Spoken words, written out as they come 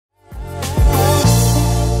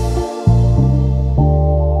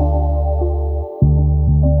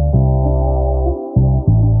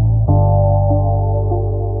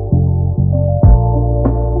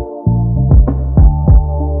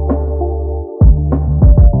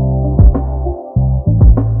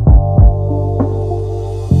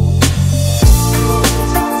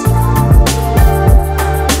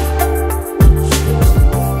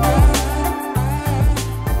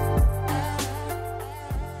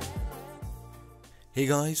Hey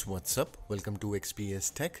guys, what's up? Welcome to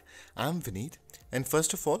XPSTECH. I'm Vinit, and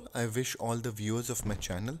first of all, I wish all the viewers of my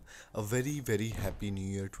channel a very happy New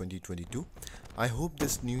Year 2022. I hope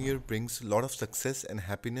this new year brings a lot of success and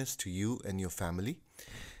happiness to you and your family.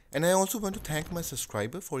 And I also want to thank my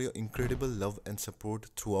subscriber for your incredible love and support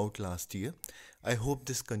throughout last year. I hope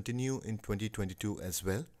this continue in 2022 as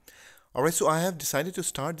well. Alright, so I have decided to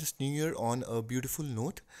start this new year on a beautiful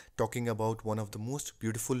note, talking about one of the most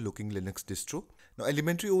beautiful looking Linux distro. Now,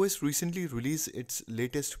 Elementary OS recently released its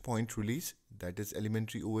latest point release, that is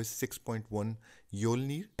Elementary OS 6.1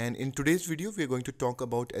 Jolnir. And in today's video, we are going to talk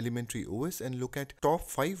about Elementary OS and look at top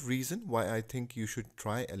 5 reasons why I think you should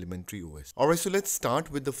try Elementary OS. Alright, so let's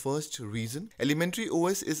start with the first reason. Elementary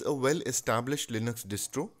OS is a well-established Linux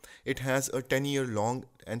distro. It has a 10-year long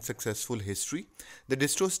and successful history. The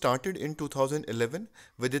distro started in 2011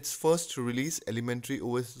 with its first release, Elementary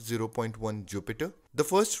OS 0.1 Jupiter. The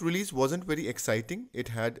first release wasn't very exciting. It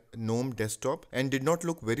had GNOME desktop and did not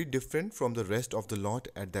look very different from the rest of the lot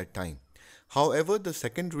at that time. However, the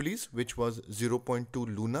second release, which was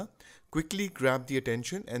 0.2 Luna, quickly grabbed the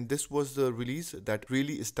attention, and this was the release that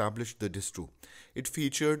really established the distro. It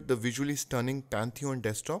featured the visually stunning Pantheon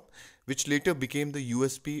desktop, which later became the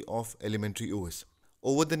USP of Elementary OS.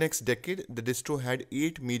 Over the next decade, the distro had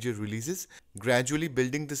 8 major releases, gradually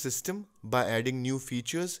building the system by adding new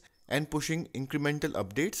features and pushing incremental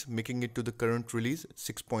updates, making it to the current release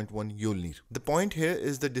 6.1 Jolnir. The point here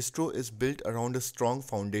is the distro is built around a strong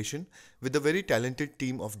foundation with a very talented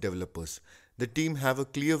team of developers. The team have a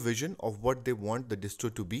clear vision of what they want the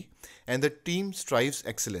distro to be, and the team strives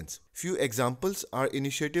excellence. Few examples are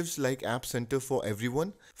initiatives like App Center for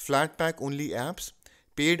Everyone, Flatpak only apps,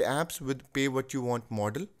 paid apps with pay what you want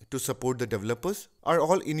model to support the developers are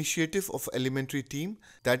all initiative of Elementary team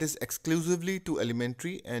that is exclusively to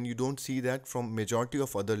Elementary, and you don't see that from majority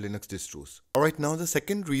of other Linux distros. Alright, now the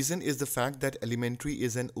second reason is the fact that Elementary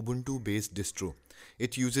is an Ubuntu based distro.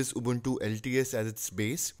 It uses Ubuntu LTS as its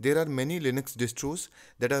base. There are many Linux distros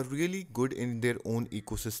that are really good in their own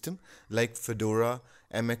ecosystem like Fedora,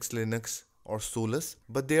 MX Linux, or Solus,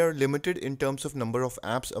 but they are limited in terms of number of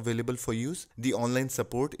apps available for use, the online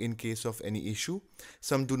support in case of any issue.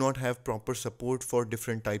 Some do not have proper support for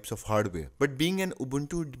different types of hardware. But being an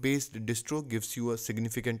Ubuntu based distro gives you a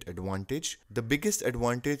significant advantage. The biggest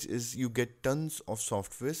advantage is you get tons of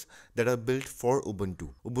softwares that are built for Ubuntu.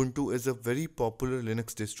 Ubuntu is a very popular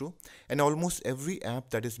Linux distro, and almost every app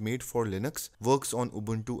that is made for Linux works on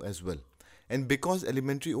Ubuntu as well. And because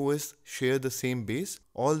Elementary OS share the same base,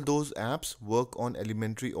 all those apps work on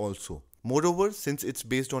Elementary also. Moreover, since it's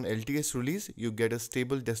based on LTS release, you get a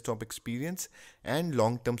stable desktop experience and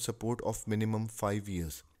long-term support of minimum 5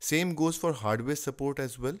 years. Same goes for hardware support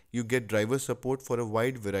as well. You get driver support for a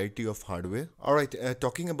wide variety of hardware. Alright,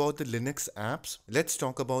 talking about the Linux apps, let's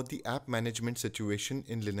talk about the app management situation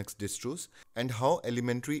in Linux distros and how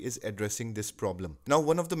Elementary is addressing this problem. Now,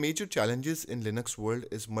 one of the major challenges in Linux world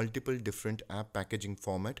is multiple different app packaging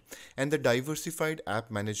format and the diversified app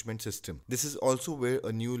management system. This is also where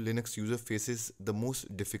a new Linux user faces the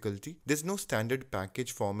most difficulty. There's no standard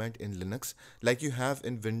package format in Linux like you have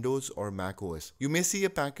in Windows or Mac OS. You may see a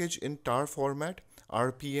package in tar format,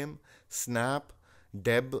 RPM, snap,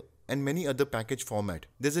 deb, and many other package format.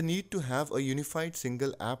 There's a need to have a unified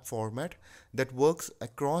single app format that works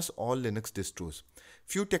across all Linux distros.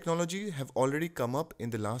 Few technology have already come up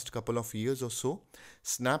in the last couple of years or so.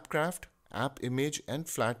 Snapcraft, AppImage, and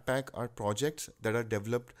Flatpak are projects that are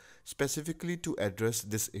developed specifically to address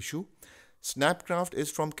this issue. Snapcraft is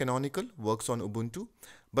from Canonical, works on Ubuntu,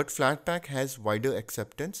 but Flatpak has wider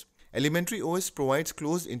acceptance. Elementary OS provides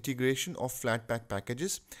close integration of Flatpak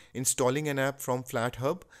packages. Installing an app from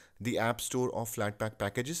FlatHub, the app store of Flatpak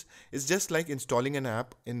packages, is just like installing an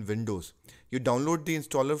app in Windows. You download the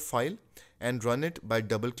installer file and run it by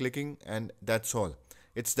double-clicking, and that's all.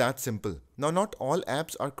 It's that simple. Now, not all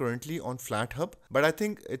apps are currently on FlatHub, but I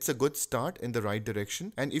think it's a good start in the right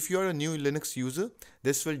direction. And if you're a new Linux user,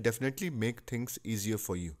 this will definitely make things easier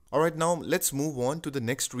for you. Alright, now let's move on to the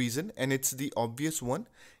next reason, and it's the obvious one,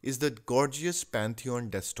 is the gorgeous Pantheon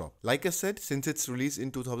desktop. Like I said, since its release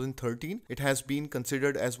in 2013, it has been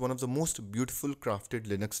considered as one of the most beautiful crafted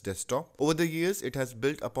Linux desktop. Over the years, it has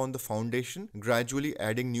built upon the foundation, gradually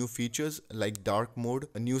adding new features like dark mode,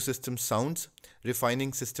 new system sounds,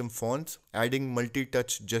 refining system fonts, adding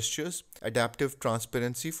multi-touch gestures, adaptive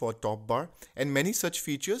transparency for top bar, and many such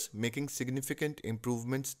features, making significant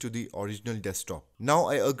improvements to the original desktop. Now,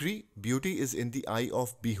 I agree, beauty is in the eye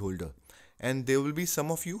of beholder. And there will be some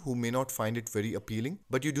of you who may not find it very appealing,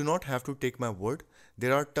 but you do not have to take my word.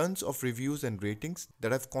 There are tons of reviews and ratings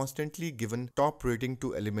that have constantly given top rating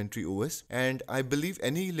to Elementary OS, and I believe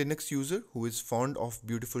any Linux user who is fond of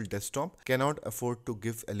beautiful desktop cannot afford to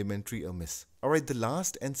give Elementary a miss. Alright, the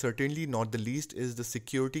last and certainly not the least is the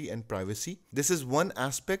security and privacy. This is one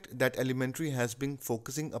aspect that Elementary has been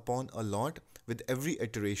focusing upon a lot with every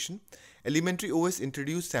iteration. Elementary OS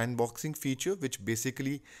introduced sandboxing feature, which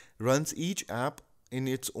basically runs each app in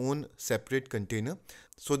its own separate container,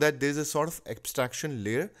 so that there's a sort of abstraction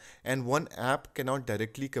layer and one app cannot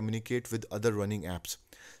directly communicate with other running apps.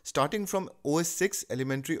 Starting from OS 6,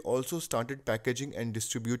 Elementary also started packaging and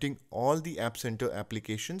distributing all the App Center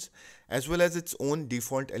applications as well as its own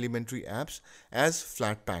default Elementary apps as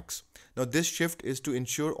flat packs. Now this shift is to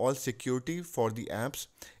ensure all security for the apps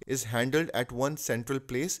is handled at one central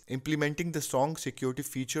place, implementing the strong security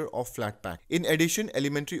feature of Flatpak. In addition,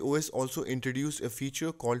 Elementary OS also introduced a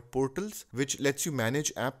feature called Portals, which lets you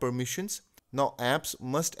manage app permissions. Now apps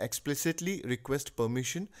must explicitly request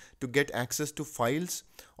permission to get access to files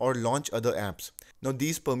or launch other apps. Now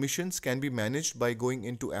these permissions can be managed by going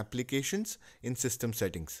into Applications in System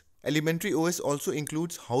Settings. Elementary OS also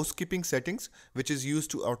includes housekeeping settings, which is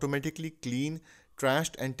used to automatically clean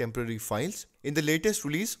trashed and temporary files. In the latest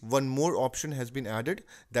release, one more option has been added,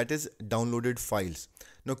 that is downloaded files.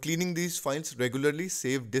 Now cleaning these files regularly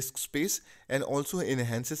saves disk space and also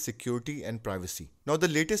enhances security and privacy. Now the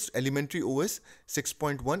latest Elementary OS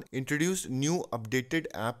 6.1 introduced new updated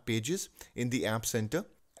app pages in the App Center.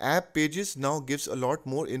 App pages now gives a lot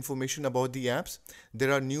more information about the apps.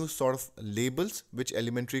 There are new sort of labels which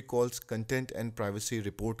Elementary calls content and privacy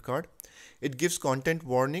report card. It gives content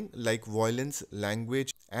warning like violence,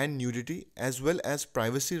 language and nudity, as well as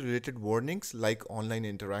privacy related warnings like online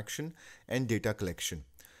interaction and data collection.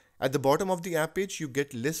 At the bottom of the app page, you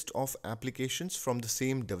get list of applications from the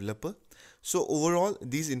same developer. So overall,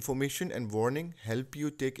 these information and warning help you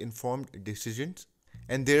take informed decisions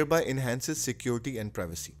and thereby enhances security and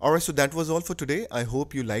privacy. Alright, so that was all for today. I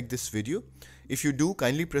hope you liked this video. If you do,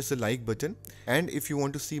 kindly press the like button, and if you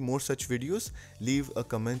want to see more such videos, leave a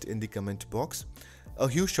comment in the comment box. A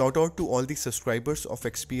huge shout out to all the subscribers of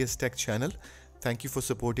XPSTECH channel. Thank you for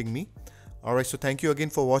supporting me. Alright, so thank you again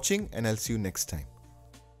for watching, and I'll see you next time.